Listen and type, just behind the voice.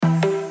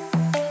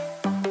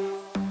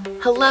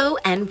Hello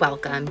and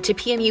welcome to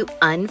PMU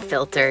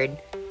Unfiltered.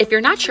 If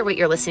you're not sure what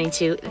you're listening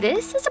to,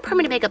 this is a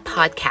permanent makeup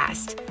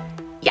podcast.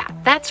 Yeah,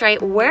 that's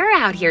right. We're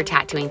out here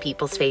tattooing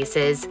people's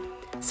faces.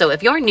 So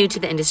if you're new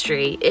to the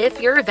industry, if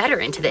you're a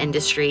veteran to the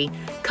industry,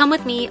 come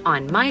with me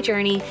on my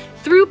journey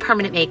through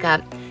permanent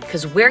makeup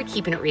because we're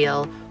keeping it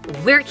real,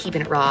 we're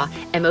keeping it raw,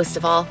 and most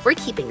of all, we're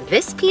keeping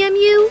this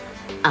PMU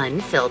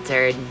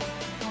unfiltered.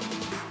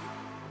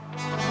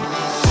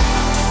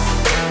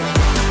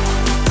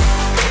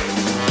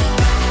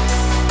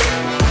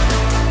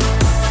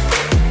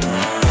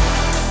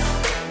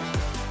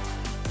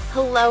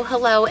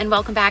 Hello, and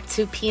welcome back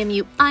to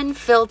PMU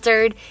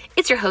Unfiltered.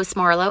 It's your host,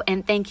 Marlo,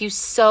 and thank you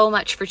so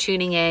much for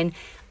tuning in.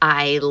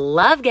 I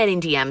love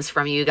getting DMs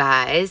from you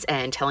guys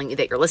and telling you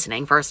that you're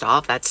listening. First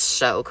off, that's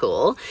so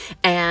cool.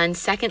 And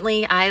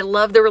secondly, I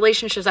love the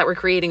relationships that we're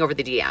creating over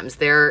the DMs.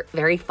 They're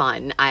very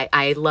fun.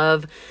 I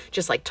love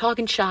just like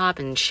talking shop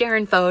and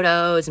sharing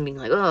photos and being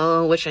like,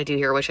 oh, what should I do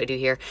here? What should I do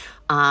here?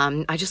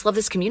 I just love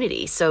this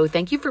community. So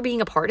thank you for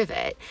being a part of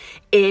it.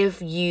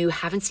 If you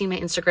haven't seen my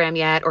Instagram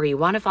yet, or you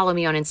want to follow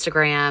me on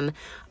Instagram,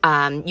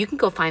 you can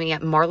go find me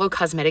at Marlo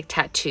Cosmetic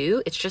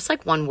Tattoo. It's just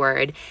like one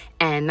word.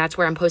 And that's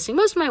where I'm posting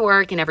most of my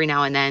work, and every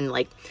now and then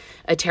like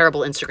a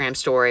terrible Instagram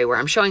story where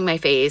I'm showing my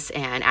face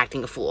and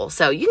acting a fool.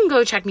 So you can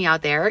go check me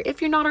out there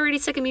if you're not already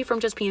sick of me from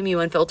just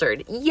PMU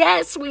Unfiltered.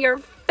 Yes, we are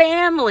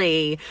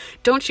family.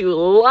 Don't you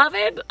love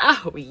it?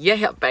 Oh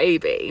yeah,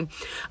 baby.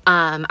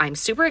 I'm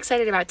super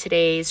excited about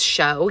today's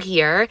show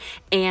here,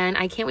 and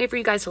I can't wait for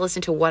you guys to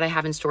listen to what I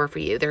have in store for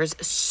you. There's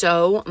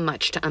so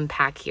much to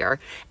unpack here.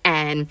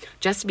 And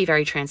just to be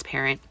very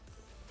transparent,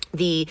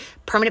 the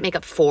permanent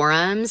makeup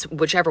forums,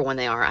 whichever one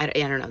they are, I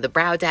don't know, the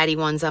Brow Daddy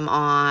ones I'm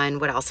on.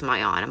 What else am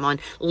I on? I'm on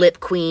Lip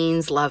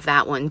Queens, love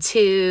that one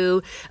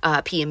too.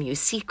 PMU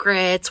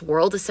Secrets,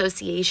 World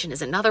Association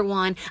is another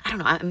one. I don't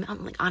know,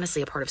 I'm like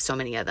honestly a part of so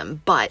many of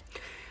them, but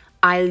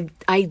I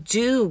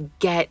do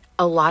get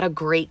a lot of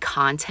great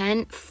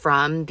content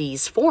from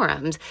these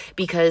forums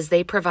because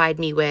they provide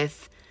me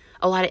with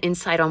a lot of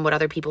insight on what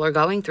other people are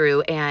going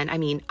through. And I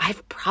mean,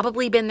 I've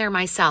probably been there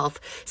myself.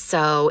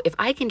 So if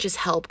I can just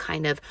help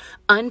kind of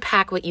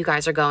unpack what you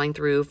guys are going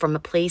through from a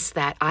place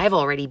that I've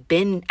already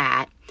been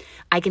at,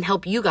 I can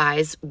help you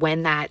guys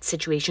when that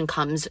situation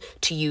comes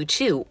to you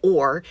too.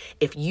 Or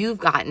if you've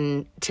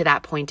gotten to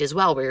that point as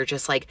well, where you're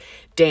just like,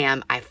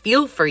 damn, I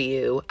feel for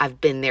you. I've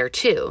been there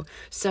too.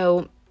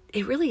 So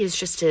it really is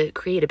just to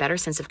create a better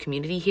sense of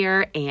community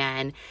here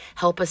and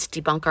help us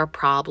debunk our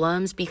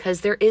problems,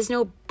 because there is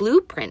no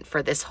blueprint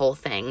for this whole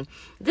thing.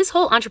 This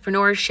whole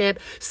entrepreneurship,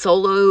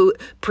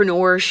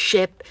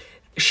 solopreneurship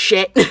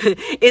shit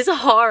is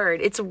hard.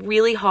 It's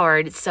really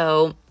hard. And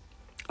so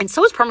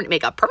is permanent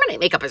makeup. Permanent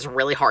makeup is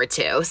really hard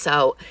too.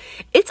 So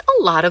it's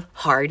a lot of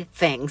hard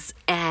things.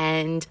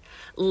 And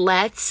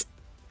let's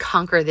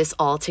conquer this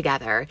all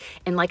together.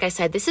 And like I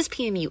said, this is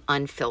PMU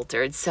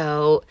Unfiltered.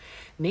 So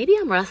maybe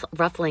I'm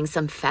ruffling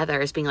some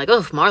feathers being like,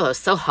 oh, Marlo's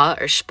so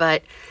harsh.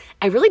 But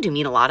I really do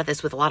mean a lot of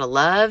this with a lot of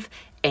love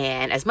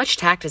and as much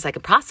tact as I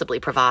could possibly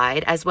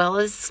provide, as well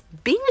as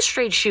being a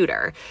straight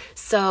shooter.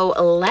 So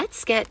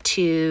let's get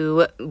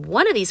to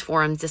one of these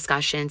forum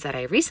discussions that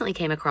I recently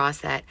came across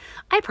that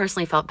I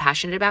personally felt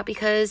passionate about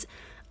because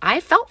I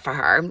felt for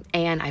her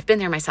and I've been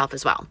there myself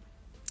as well.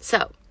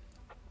 So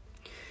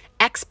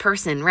X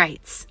person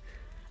writes,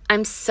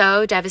 I'm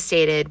so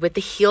devastated with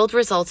the healed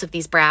results of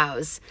these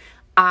brows.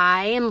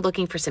 I am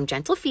looking for some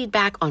gentle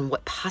feedback on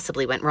what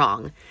possibly went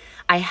wrong.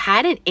 I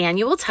had an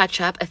annual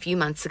touch-up a few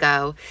months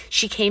ago.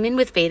 She came in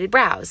with faded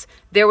brows.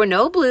 There were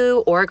no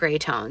blue or gray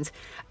tones.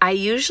 I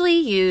usually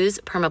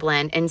use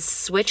Permablend and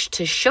switched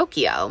to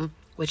Shokio,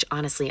 which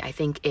honestly I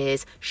think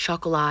is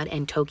Chocolat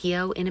and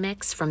Tokyo in a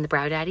mix from the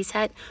Brow Daddy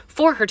set,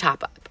 for her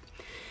top-up.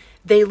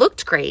 They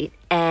looked great,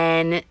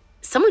 and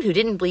someone who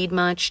didn't bleed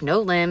much, no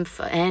lymph,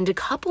 and a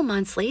couple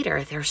months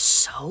later, they're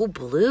so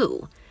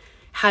blue.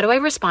 How do I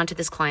respond to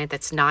this client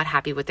that's not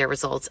happy with their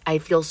results? I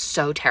feel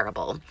so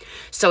terrible.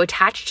 So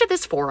attached to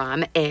this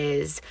forum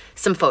is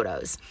some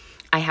photos.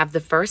 I have the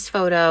first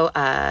photo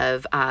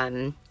of,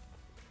 a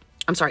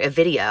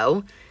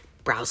video.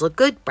 Brows look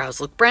good.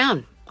 Brows look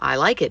brown. I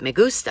like it. Me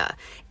gusta.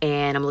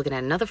 And I'm looking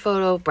at another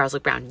photo. Brows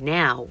look brown.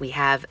 Now we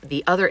have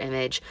the other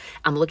image.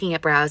 I'm looking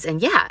at brows,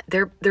 and yeah,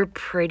 they're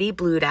pretty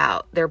blued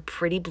out. They're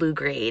pretty blue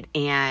grade.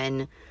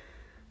 And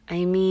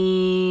I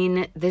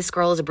mean, this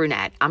girl is a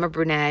brunette. I'm a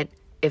brunette.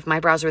 If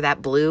my brows were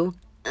that blue,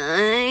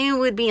 I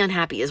would be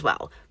unhappy as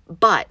well.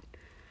 But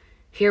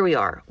here we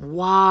are.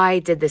 Why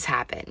did this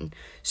happen?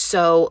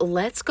 So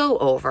let's go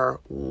over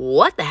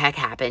what the heck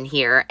happened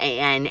here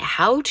and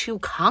how to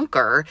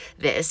conquer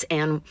this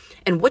and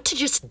what to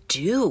just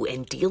do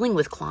in dealing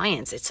with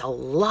clients. It's a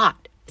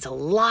lot. It's a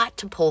lot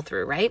to pull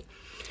through, right?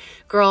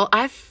 Girl,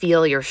 I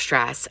feel your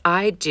stress.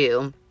 I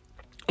do.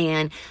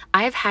 And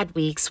I've had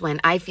weeks when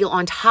I feel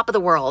on top of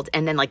the world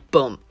and then like,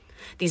 boom,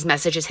 these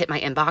messages hit my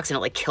inbox and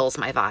it like kills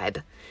my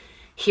vibe.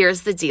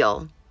 Here's the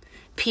deal.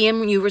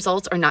 PMU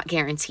results are not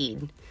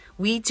guaranteed.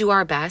 We do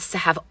our best to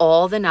have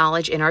all the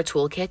knowledge in our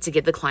toolkit to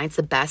give the clients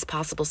the best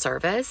possible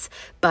service,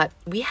 but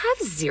we have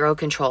zero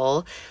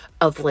control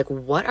of like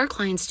what our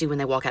clients do when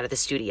they walk out of the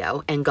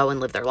studio and go and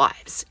live their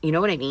lives. You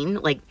know what I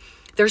mean? Like,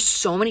 there's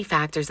so many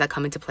factors that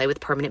come into play with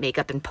permanent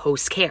makeup and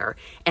post-care.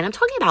 And I'm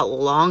talking about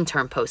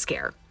long-term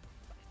post-care.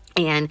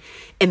 And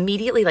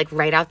immediately, like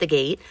right out the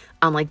gate,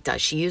 I'm like,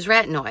 does she use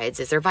retinoids?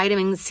 Is there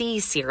vitamin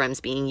C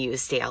serums being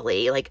used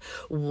daily? Like,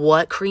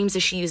 what creams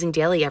is she using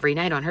daily every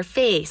night on her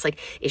face? Like,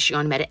 is she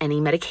on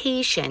any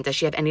medication? Does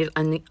she have any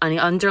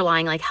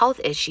underlying like health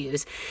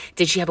issues?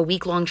 Did she have a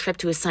week-long trip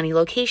to a sunny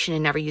location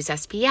and never use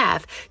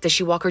SPF? Does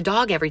she walk her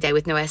dog every day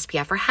with no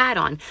SPF or hat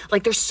on?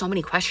 Like, there's so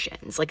many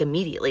questions, like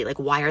immediately, like,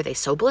 why are they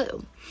so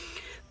blue?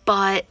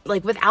 But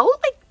like, without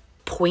like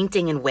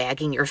pointing and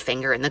wagging your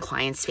finger in the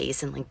client's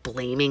face and like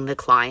blaming the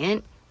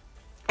client,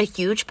 a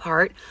huge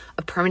part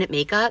of permanent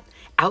makeup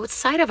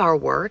outside of our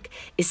work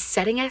is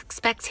setting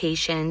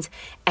expectations,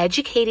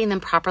 educating them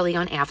properly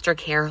on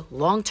aftercare,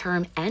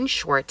 long-term and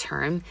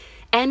short-term,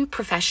 and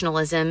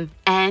professionalism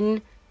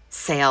and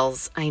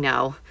sales. I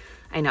know.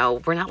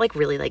 We're not like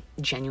really like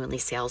genuinely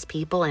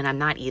salespeople, and I'm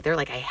not either.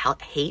 Like, I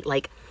hate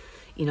like,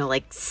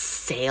 like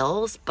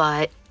sales,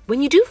 but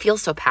when you do feel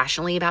so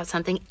passionately about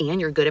something and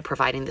you're good at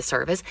providing the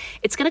service,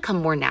 it's going to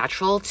come more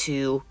natural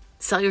to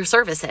sell your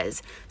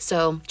services.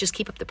 So just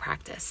keep up the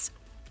practice.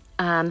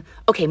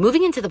 Okay,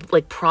 moving into the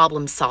like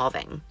problem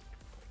solving.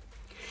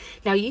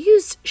 Now, you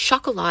used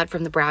Chocolat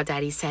from the Brow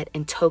Daddy set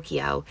in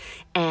Tokyo,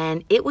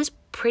 and it was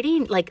pretty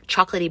like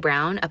chocolatey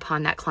brown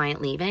upon that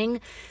client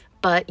leaving.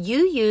 But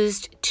you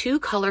used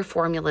 2 color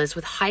formulas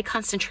with high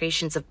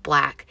concentrations of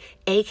black,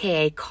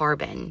 aka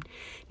carbon.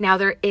 Now,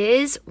 there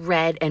is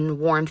red and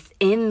warmth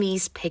in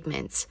these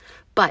pigments,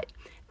 but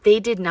they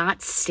did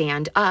not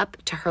stand up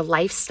to her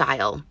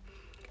lifestyle.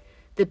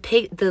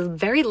 The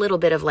very little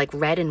bit of like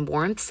red and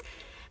warmths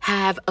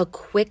have a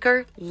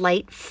quicker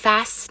light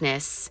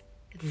fastness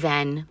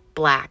than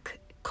black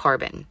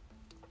carbon.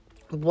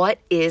 What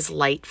is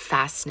light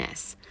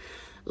fastness?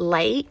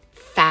 Light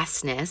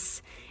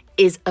fastness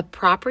is a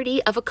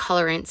property of a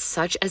colorant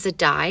such as a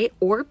dye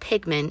or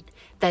pigment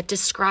that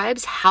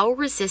describes how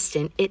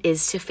resistant it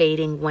is to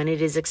fading when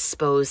it is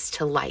exposed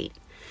to light.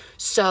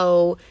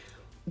 So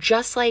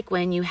just like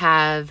when you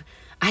have,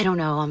 I don't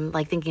know, I'm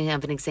like thinking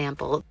of an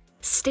example,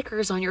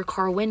 stickers on your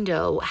car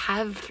window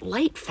have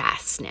light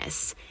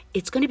fastness.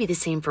 It's going to be the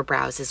same for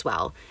brows as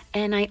well.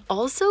 And I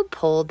also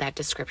pulled that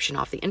description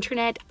off the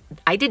internet.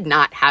 I did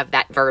not have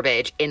that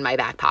verbiage in my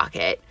back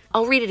pocket.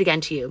 I'll read it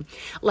again to you.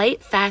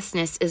 Light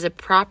fastness is a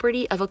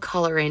property of a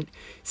colorant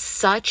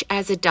such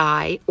as a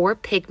dye or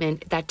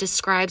pigment that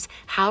describes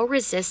how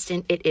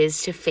resistant it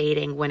is to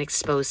fading when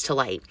exposed to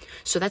light.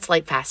 So that's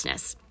light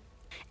fastness.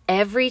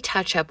 Every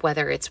touch-up,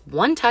 whether it's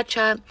one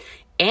touch-up,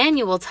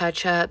 annual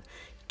touch-up,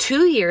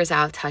 2 years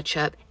out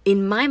touch-up,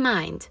 in my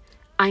mind,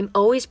 I'm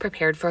always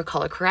prepared for a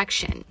color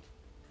correction.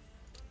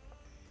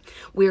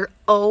 We're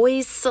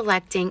always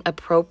selecting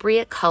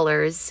appropriate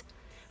colors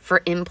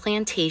for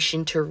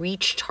implantation to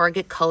reach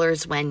target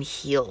colors when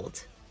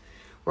healed.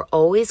 We're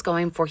always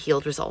going for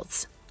healed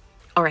results.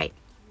 All right,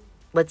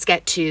 let's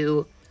get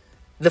to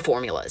the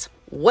formulas.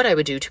 What I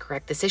would do to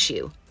correct this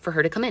issue for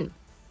her to come in.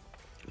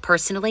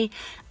 Personally,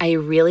 I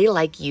really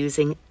like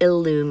using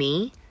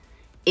Illumi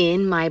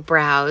in my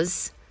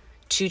brows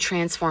to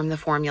transform the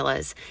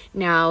formulas.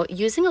 Now,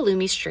 using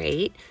Illumi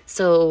straight,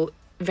 so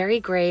very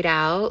grayed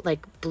out, like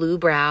blue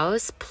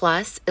brows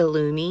plus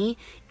Illumi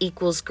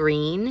equals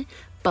green,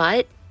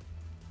 but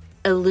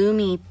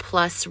Illumi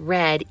plus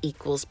red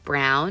equals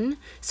brown.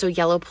 So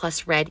yellow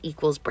plus red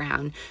equals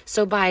brown.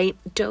 So by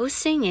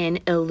dosing in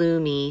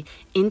Illumi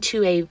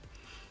into a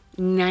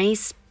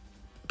nice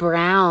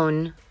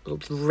brown,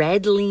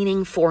 red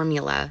leaning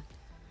formula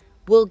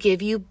will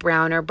give you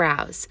browner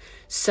brows.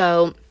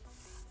 So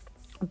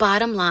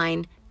bottom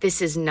line,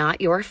 this is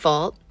not your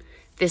fault.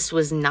 This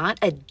was not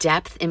a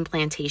depth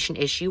implantation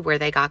issue where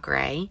they got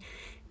gray.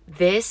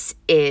 This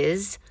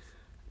is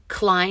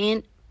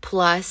client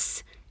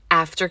plus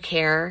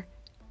aftercare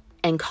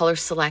and color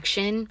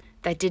selection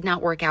that did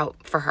not work out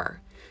for her.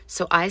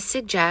 So I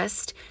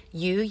suggest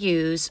you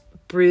use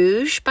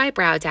Bruges by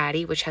Brow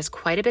Daddy, which has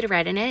quite a bit of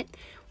red in it,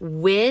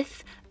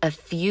 with a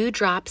few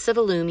drops of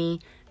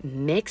Illumi.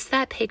 Mix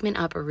that pigment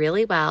up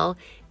really well,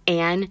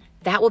 and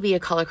that will be a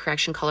color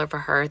correction color for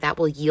her that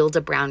will yield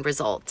a brown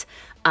result.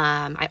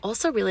 I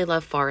also really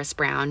love Forest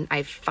Brown.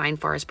 I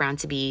find Forest Brown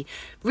to be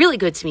really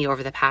good to me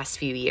over the past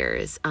few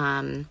years.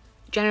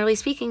 Generally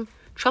speaking,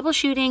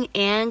 troubleshooting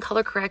and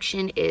color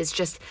correction is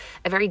just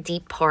a very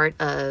deep part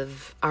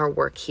of our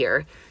work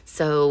here.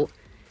 So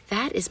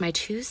that is my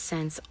 2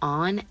 cents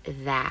on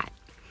that.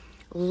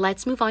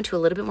 Let's move on to a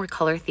little bit more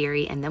color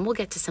theory, and then we'll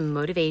get to some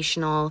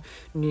motivational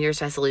New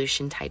Year's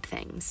resolution type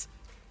things.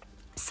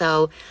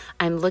 So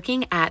I'm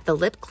looking at the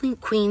Lip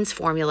Queens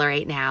formula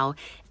right now,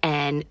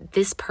 and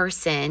this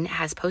person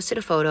has posted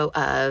a photo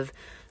of,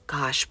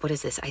 gosh, what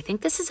is this? I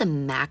think this is a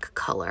MAC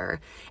color,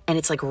 and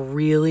it's like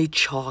really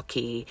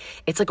chalky.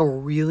 It's like a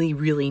really,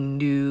 really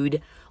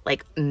nude,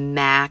 like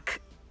MAC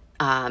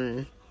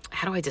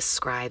how do I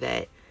describe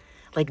it?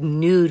 Like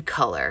nude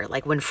color,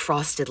 like when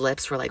frosted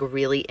lips were like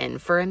really in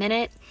for a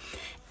minute.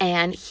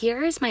 And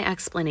here is my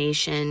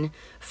explanation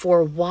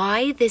for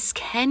why this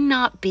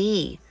cannot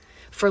be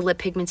for lip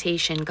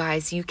pigmentation,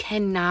 guys. You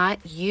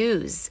cannot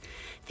use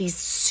these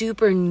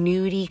super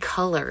nudie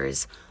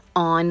colors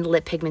on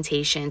lip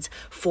pigmentations.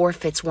 4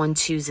 fits 1,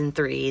 2s, and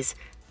 3s.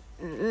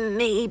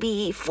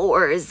 Maybe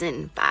 4s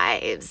and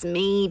 5s,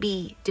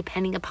 maybe,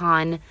 depending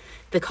upon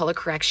the color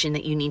correction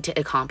that you need to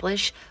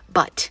accomplish.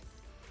 But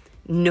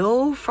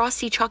no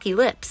frosty chalky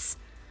lips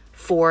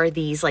for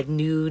these like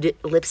nude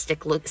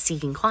lipstick look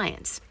seeking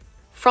clients.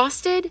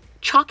 Frosted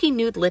chalky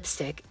nude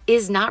lipstick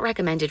is not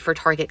recommended for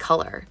target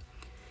color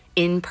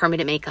in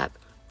permanent makeup.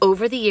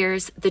 Over the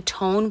years, the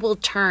tone will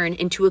turn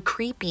into a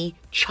creepy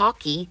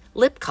chalky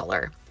lip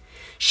color.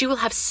 She will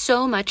have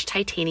so much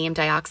titanium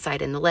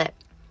dioxide in the lip.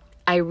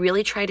 I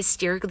really try to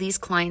steer these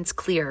clients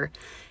clear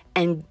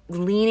and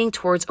leaning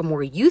towards a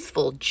more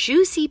youthful,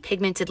 juicy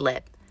pigmented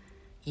lip.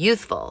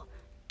 Youthful.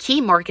 Key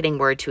marketing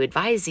word to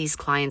advise these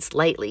clients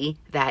lightly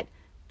that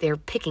they're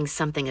picking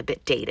something a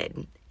bit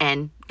dated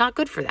and not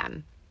good for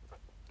them.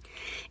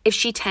 If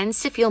she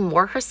tends to feel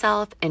more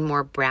herself and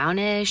more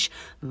brownish,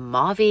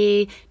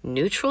 mauve-y,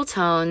 neutral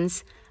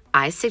tones,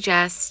 I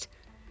suggest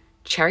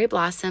Cherry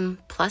Blossom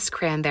plus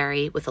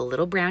Cranberry with a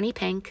little brownie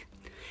pink,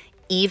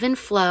 Even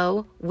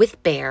Flow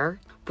with Bare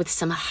with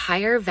some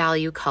higher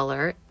value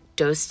color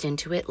dosed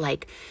into it,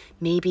 like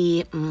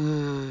maybe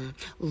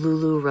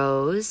Lulu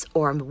Rose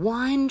or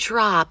 1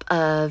 drop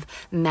of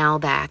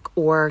Malbec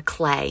or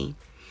Clay.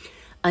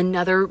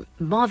 Another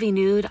mauve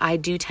nude I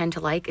do tend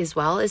to like as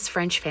well is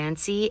French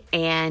Fancy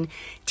and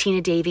Tina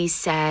Davies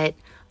set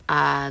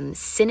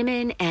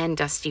Cinnamon and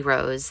Dusty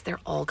Rose. They're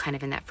all kind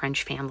of in that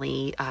French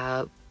family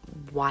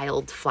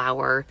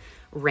wildflower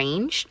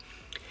range.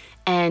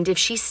 And if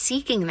she's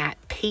seeking that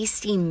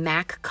pasty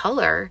MAC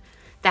color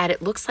that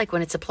it looks like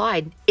when it's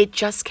applied, it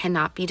just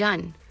cannot be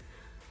done.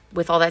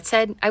 With all that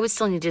said, I would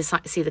still need to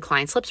see the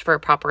client's lips for a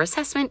proper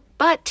assessment,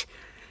 but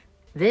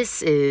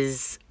this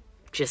is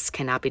just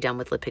cannot be done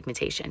with lip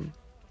pigmentation.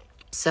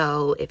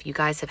 So if you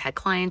guys have had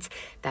clients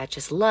that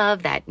just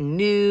love that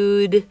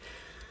nude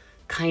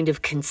kind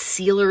of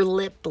concealer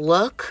lip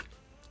look,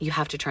 you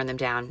have to turn them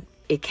down.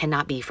 It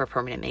cannot be for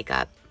permanent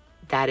makeup.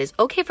 That is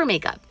okay for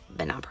makeup,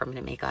 but not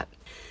permanent makeup.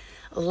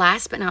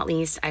 Last but not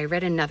least, I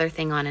read another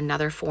thing on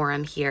another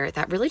forum here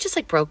that really just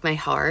like broke my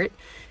heart,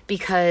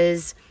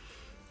 because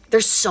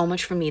there's so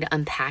much for me to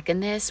unpack in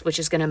this, which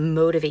is going to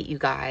motivate you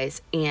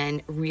guys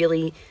and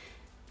really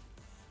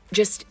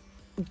just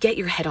get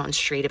your head on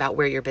straight about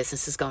where your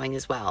business is going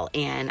as well.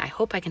 And I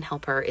hope I can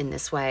help her in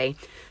this way,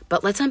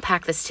 but let's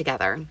unpack this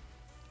together.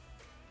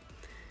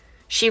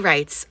 She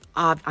writes,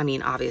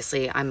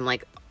 obviously I'm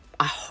like,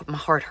 my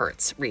heart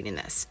hurts reading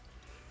this.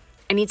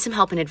 I need some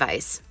help and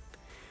advice.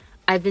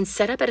 I've been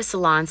set up at a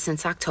salon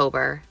since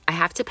October. I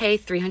have to pay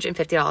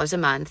 $350 a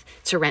month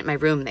to rent my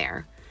room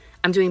there.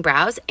 I'm doing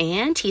brows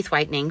and teeth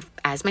whitening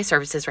as my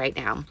services right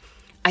now.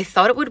 I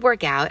thought it would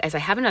work out as I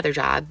have another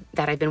job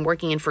that I've been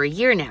working in for a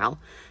year now,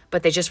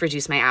 but they just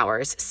reduced my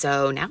hours.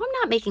 So now I'm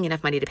not making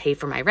enough money to pay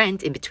for my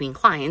rent in between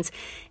clients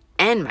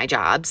and my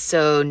job.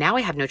 So now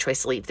I have no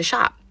choice to leave the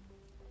shop.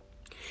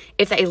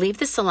 If I leave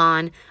the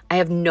salon, I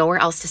have nowhere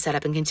else to set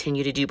up and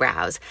continue to do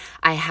brows.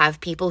 I have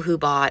people who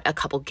bought a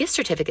couple gift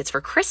certificates for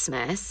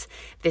Christmas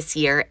this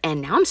year,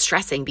 and now I'm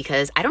stressing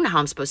because I don't know how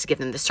I'm supposed to give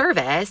them the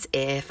service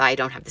if I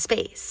don't have the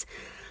space.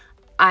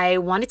 I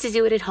wanted to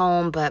do it at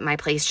home, but my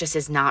place just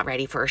is not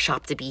ready for a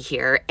shop to be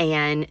here.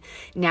 And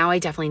now I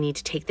definitely need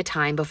to take the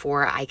time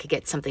before I could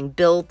get something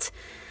built.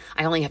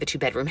 I only have a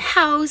 2-bedroom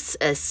house,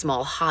 a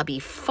small hobby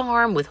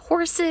farm with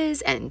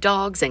horses and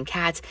dogs and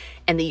cats,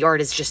 and the yard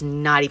is just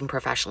not even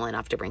professional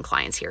enough to bring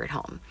clients here at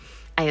home.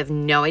 I have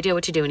no idea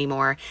what to do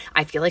anymore.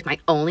 I feel like my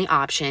only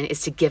option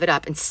is to give it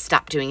up and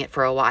stop doing it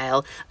for a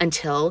while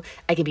until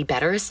I can be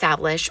better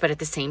established, but at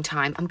the same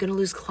time, I'm going to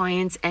lose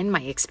clients and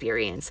my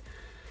experience.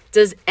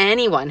 Does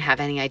anyone have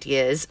any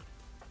ideas,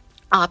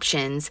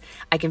 options?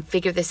 I can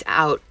figure this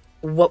out.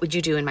 What would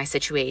you do in my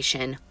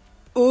situation?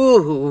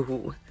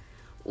 Ooh.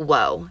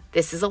 Whoa,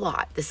 this is a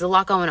lot. This is a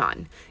lot going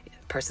on.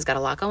 Person's got a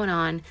lot going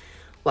on.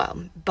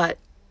 Whoa, but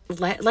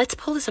let's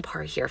pull this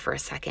apart here for a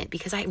second,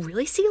 because I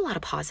really see a lot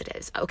of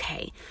positives.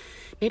 Okay,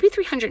 maybe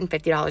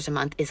 $350 a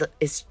month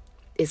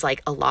is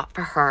like a lot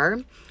for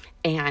her.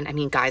 And I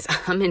mean, guys,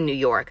 I'm in New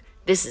York.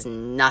 This is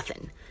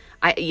nothing.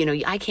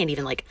 I can't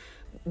even like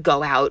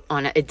go out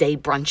on a day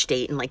brunch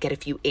date and like get a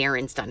few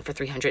errands done for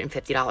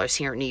 $350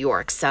 here in New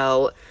York.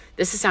 So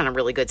this is sounding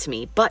really good to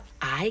me, but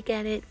I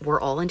get it.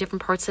 We're all in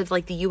different parts of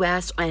like the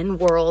US and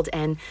world,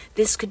 and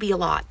this could be a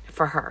lot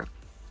for her.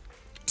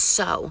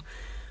 So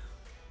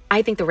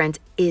I think the rent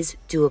is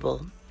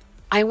doable.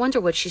 I wonder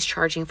what she's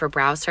charging for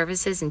brow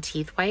services and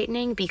teeth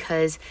whitening,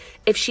 because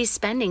if she's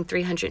spending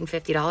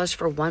 $350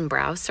 for one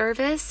brow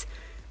service,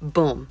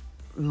 boom,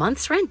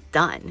 month's rent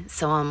done.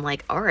 So I'm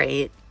like, all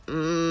right,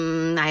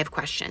 I have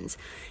questions.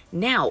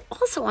 Now,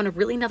 also on a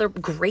really another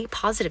great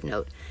positive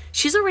note,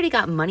 she's already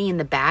got money in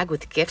the bag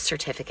with gift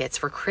certificates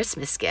for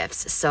Christmas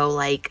gifts. So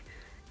like,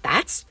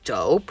 that's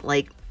dope.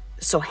 Like,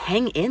 so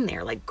hang in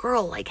there. Like,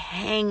 girl, like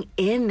hang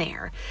in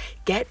there.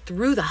 Get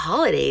through the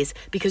holidays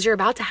because you're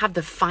about to have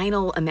the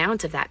final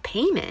amount of that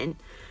payment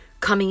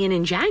coming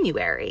in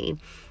January.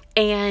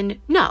 And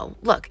no,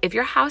 look, if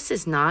your house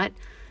is not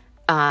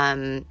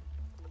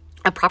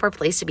a proper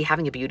place to be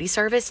having a beauty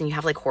service and you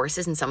have like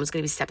horses and someone's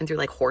going to be stepping through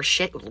like horse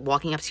shit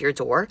walking up to your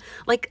door,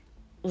 like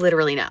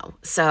literally no.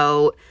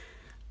 So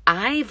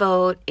I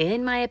vote,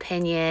 in my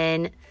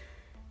opinion,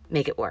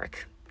 make it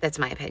work. That's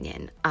my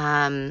opinion.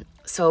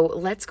 So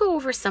let's go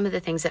over some of the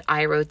things that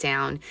I wrote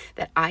down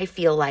that I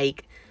feel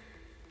like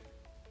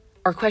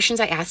are questions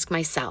I ask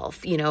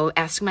myself,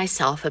 ask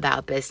myself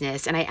about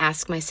business. And I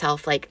ask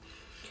myself like,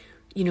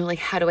 like,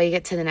 how do I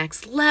get to the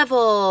next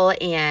level,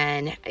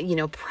 and,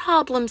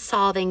 problem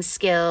solving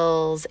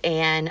skills,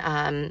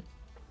 and,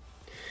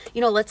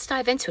 let's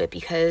dive into it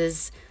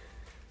because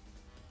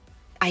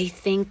I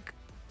think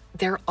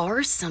there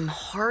are some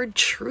hard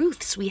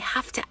truths we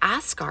have to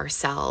ask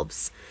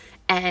ourselves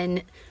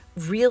and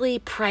really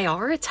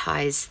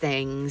prioritize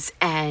things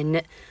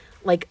and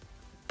like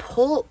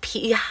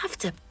you have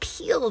to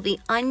peel the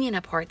onion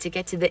apart to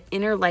get to the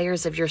inner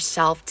layers of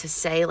yourself to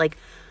say like,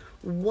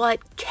 what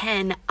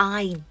can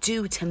I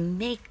do to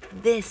make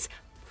this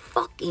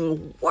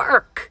fucking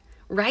work,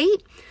 right?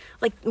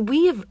 Like,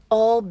 we have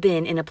all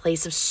been in a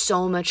place of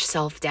so much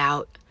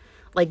self-doubt.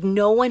 Like,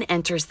 no one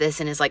enters this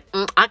and is like,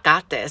 I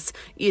got this,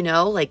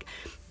 like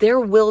there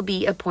will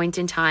be a point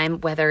in time,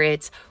 whether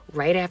it's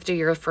right after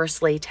your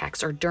first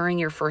latex or during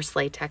your first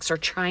latex or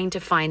trying to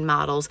find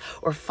models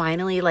or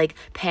finally like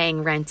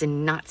paying rent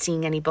and not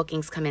seeing any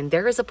bookings come in.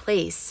 There is a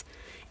place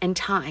and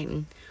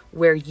time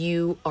where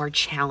you are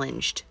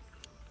challenged.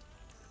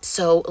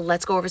 So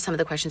let's go over some of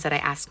the questions that I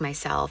asked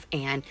myself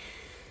and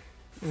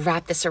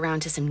wrap this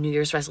around to some New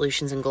Year's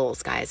resolutions and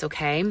goals, guys,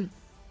 okay?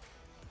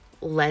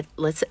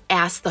 Let's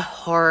ask the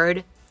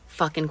hard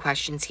fucking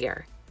questions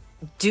here.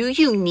 Do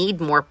you need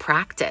more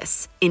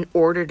practice in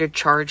order to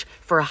charge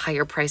for a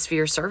higher price for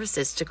your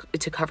services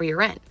to cover your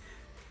rent?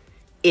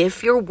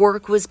 If your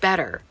work was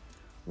better,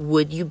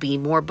 would you be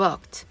more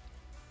booked?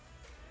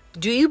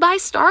 Do you buy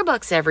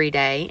Starbucks every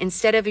day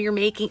instead of your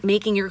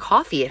making your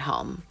coffee at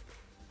home?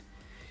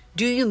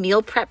 Do you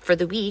meal prep for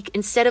the week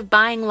instead of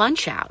buying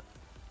lunch out?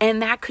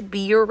 And that could be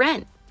your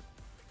rent.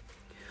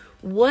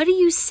 What do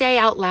you say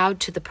out loud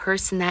to the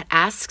person that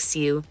asks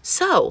you,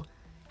 so,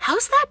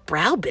 how's that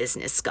brow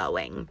business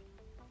going?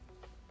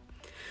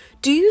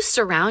 Do you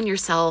surround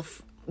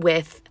yourself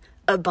with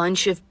a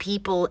bunch of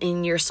people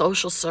in your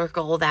social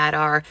circle that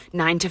are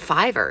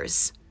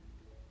 9-to-5ers?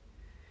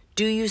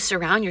 Do you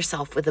surround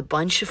yourself with a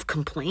bunch of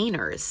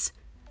complainers?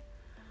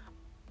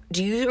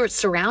 Do you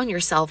surround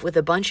yourself with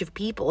a bunch of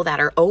people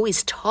that are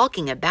always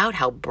talking about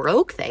how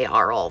broke they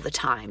are all the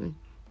time?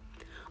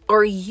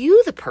 Are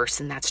you the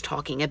person that's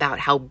talking about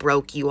how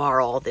broke you are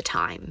all the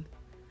time?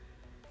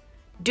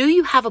 Do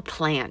you have a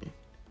plan?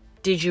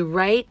 Did you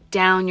write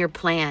down your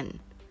plan?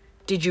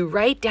 Did you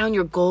write down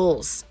your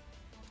goals?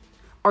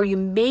 Are you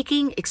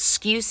making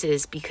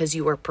excuses because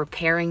you are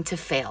preparing to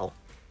fail?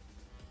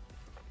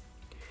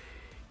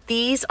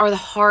 These are the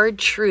hard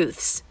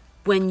truths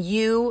when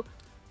you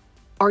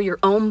are your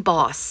own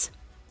boss.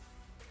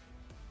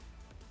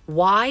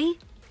 Why?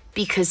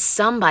 Because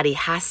somebody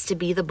has to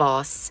be the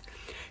boss.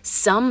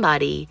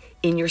 Somebody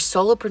in your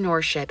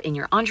solopreneurship, in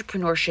your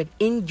entrepreneurship,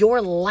 in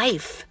your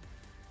life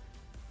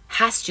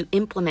has to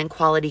implement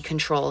quality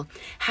control,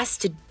 has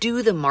to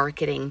do the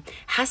marketing,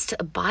 has to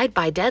abide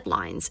by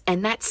deadlines,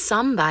 and that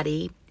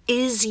somebody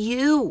is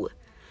you.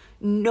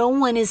 No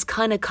one is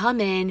gonna come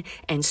in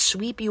and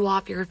sweep you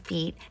off your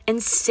feet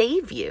and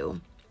save you.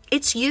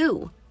 It's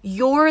you.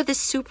 You're the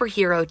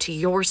superhero to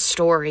your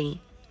story.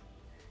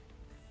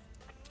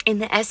 In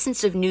the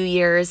essence of New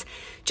Year's,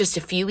 just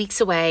a few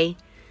weeks away,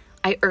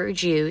 I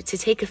urge you to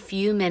take a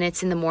few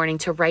minutes in the morning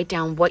to write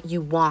down what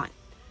you want.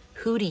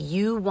 Who do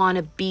you want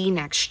to be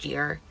next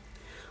year?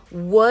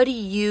 What do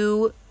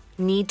you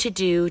need to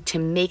do to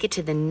make it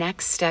to the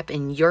next step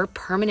in your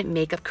permanent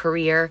makeup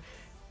career,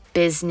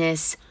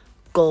 business,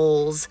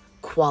 goals,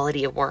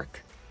 quality of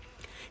work?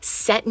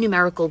 Set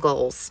numerical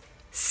goals,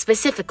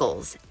 specific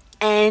goals,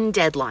 and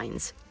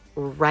deadlines.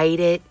 Write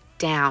it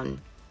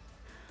down.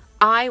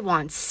 I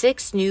want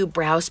 6 new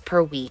brows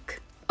per week.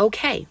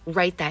 Okay,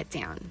 write that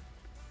down.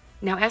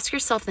 Now ask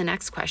yourself the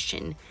next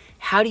question.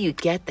 How do you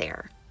get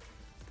there?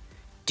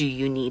 Do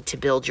you need to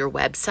build your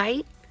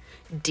website?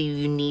 Do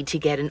you need to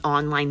get an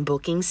online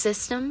booking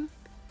system?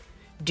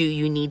 Do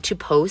you need to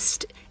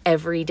post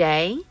every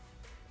day?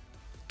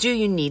 Do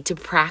you need to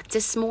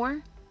practice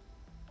more?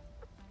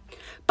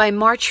 By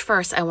March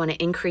 1st, I want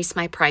to increase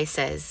my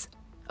prices.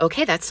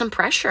 Okay, that's some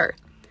pressure.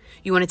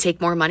 You want to take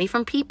more money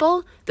from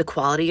people? The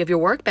quality of your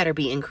work better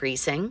be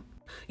increasing.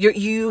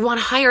 You want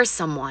to hire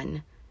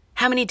someone.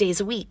 How many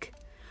days a week?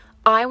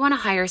 I want to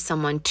hire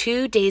someone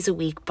 2 days a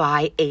week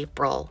by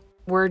April.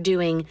 We're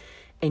doing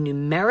a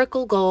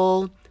numerical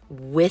goal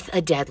with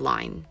a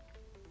deadline.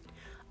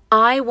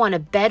 I want a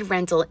bed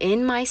rental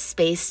in my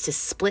space to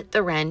split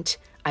the rent.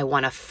 I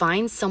want to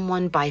find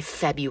someone by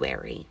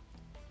February.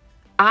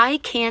 I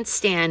can't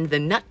stand the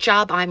nut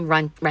job I'm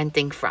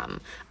renting from.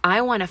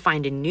 I want to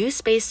find a new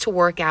space to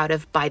work out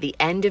of by the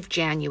end of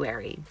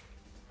January.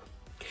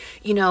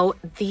 You know,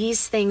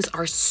 these things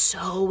are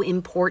so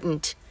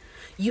important.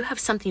 You have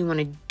something you want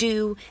to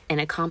do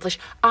and accomplish.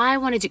 I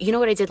want to do, you know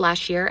what I did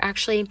last year,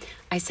 actually?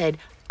 I said,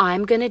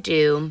 I'm going to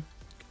do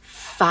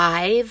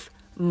 5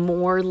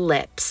 more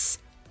lips.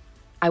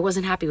 I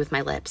wasn't happy with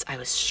my lips. I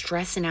was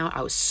stressing out.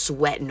 I was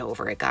sweating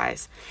over it,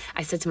 guys.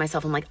 I said to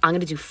myself, I'm like, I'm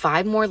going to do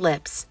 5 more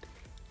lips.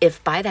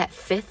 If by that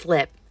 5th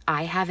lip,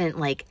 I haven't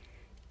like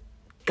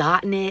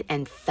gotten it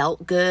and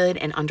felt good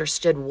and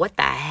understood what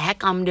the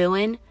heck I'm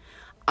doing,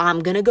 I'm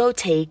going to go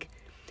take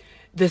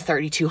the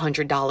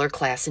 $3,200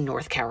 class in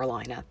North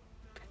Carolina.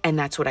 And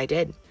that's what I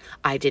did.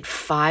 I did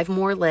 5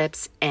 more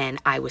lips and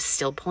I was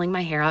still pulling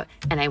my hair out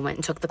and I went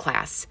and took the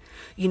class.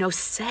 You know,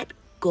 set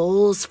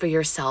goals for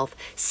yourself.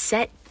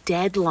 Set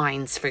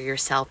deadlines for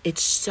yourself.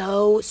 It's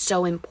so,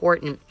 so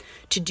important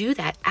to do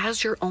that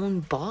as your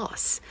own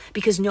boss,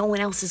 because no one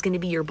else is going to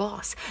be your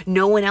boss.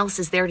 No one else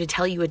is there to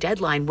tell you a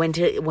deadline when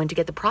to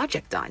get the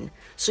project done.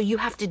 So you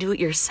have to do it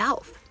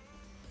yourself.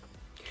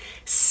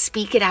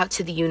 Speak it out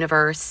to the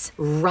universe,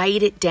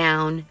 write it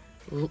down,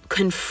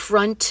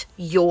 confront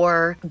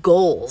your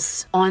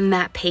goals on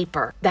that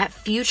paper. That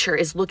future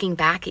is looking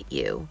back at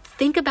you.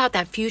 Think about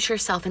that future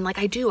self. And like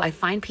I do, I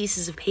find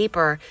pieces of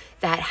paper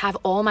that have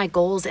all my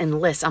goals and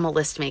lists. I'm a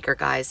list maker,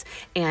 guys.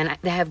 And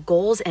they have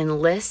goals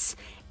and lists.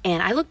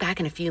 And I look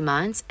back in a few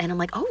months and I'm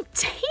like, oh,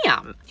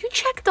 damn, you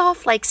checked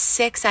off like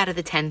 6 out of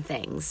the 10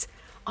 things.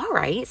 All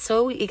right,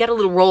 so you got a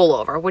little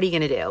rollover. What are you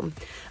going to do?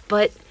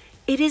 But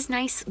it is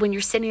nice when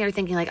you're sitting there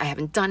thinking like, I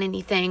haven't done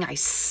anything, I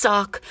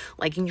suck,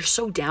 like, and you're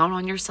so down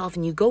on yourself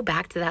and you go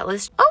back to that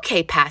list.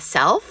 Okay, past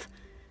self,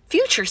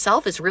 future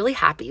self is really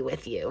happy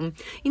with you.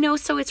 You know,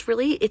 so it's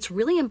really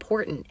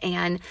important.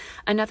 And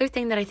another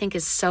thing that I think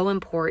is so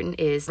important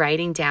is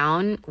writing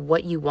down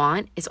what you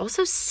want, is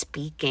also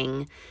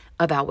speaking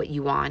about what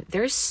you want.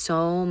 There's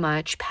so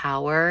much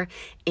power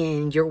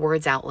in your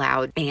words out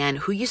loud and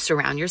who you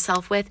surround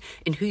yourself with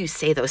and who you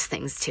say those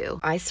things to.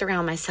 I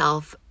surround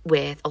myself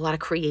with a lot of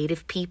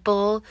creative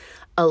people,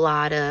 a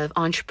lot of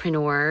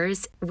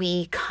entrepreneurs.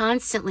 We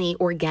constantly,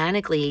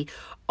 organically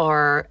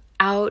are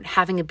out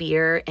having a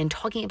beer and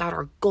talking about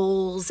our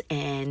goals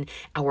and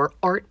our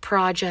art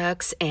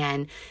projects,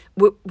 and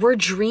we're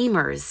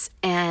dreamers.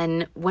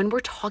 And when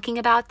we're talking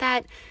about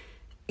that,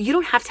 you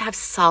don't have to have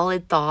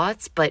solid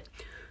thoughts, but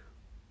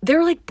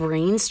they're like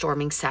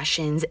brainstorming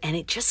sessions, and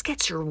it just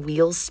gets your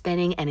wheels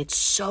spinning, and it's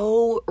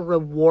so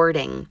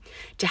rewarding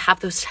to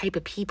have those type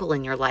of people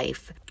in your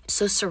life.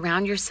 So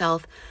surround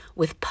yourself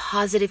with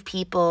positive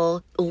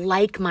people,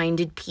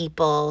 like-minded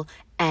people.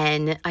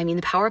 And I mean,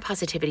 the power of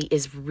positivity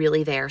is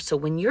really there. So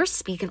when you're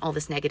speaking all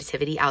this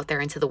negativity out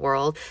there into the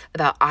world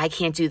about, I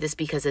can't do this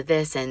because of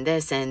this and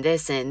this and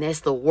this and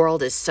this, the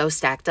world is so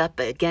stacked up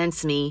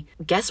against me.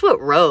 Guess what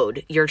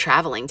road you're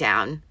traveling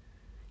down?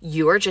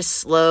 You're just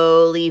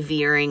slowly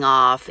veering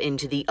off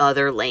into the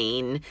other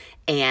lane,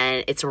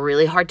 and it's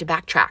really hard to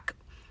backtrack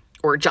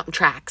or jump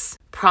tracks.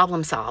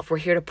 Problem solve. We're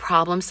here to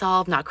problem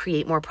solve, not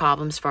create more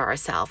problems for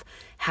ourselves.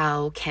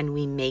 How can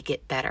we make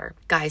it better?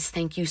 Guys,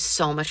 thank you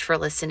so much for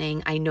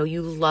listening. I know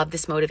you love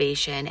this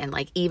motivation, and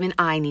like even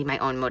I need my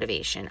own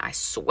motivation. I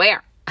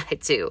swear I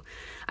do.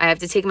 I have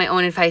to take my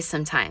own advice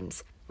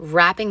sometimes.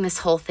 Wrapping this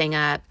whole thing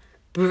up,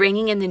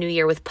 bringing in the new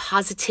year with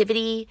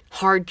positivity,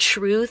 hard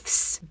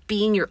truths,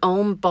 being your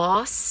own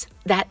boss.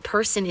 That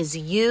person is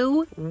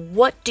you.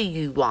 What do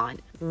you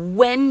want?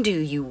 When do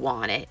you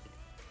want it?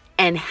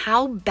 And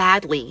how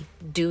badly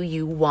do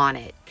you want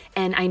it?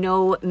 And I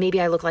know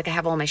maybe I look like I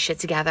have all my shit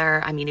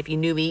together. I mean, if you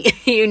knew me,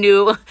 you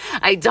knew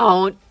I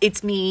don't.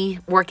 It's me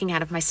working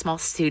out of my small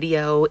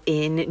studio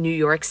in New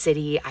York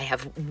City. I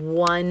have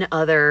one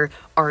other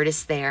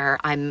artist there.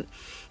 I'm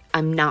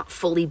not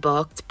fully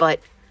booked,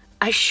 but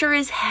I sure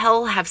as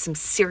hell have some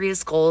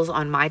serious goals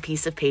on my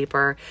piece of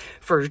paper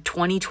for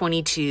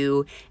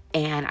 2022.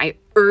 And I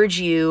urge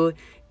you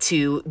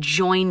to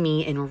join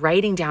me in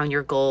writing down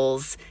your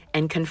goals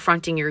and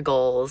confronting your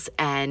goals.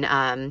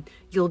 And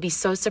you'll be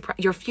so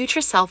surprised. Your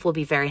future self will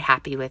be very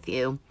happy with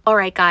you. All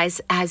right, guys,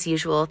 as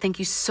usual, thank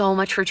you so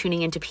much for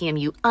tuning into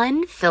PMU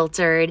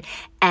Unfiltered.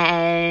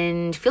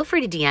 And feel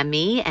free to DM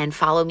me and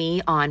follow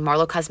me on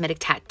Marlo Cosmetic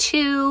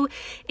Tattoo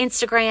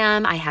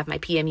Instagram. I have my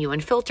PMU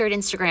Unfiltered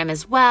Instagram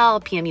as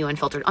well, PMU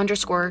Unfiltered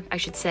 _ I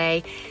should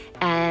say.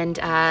 And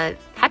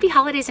happy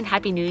holidays and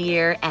happy new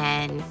year.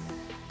 And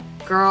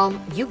girl,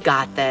 you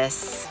got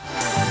this.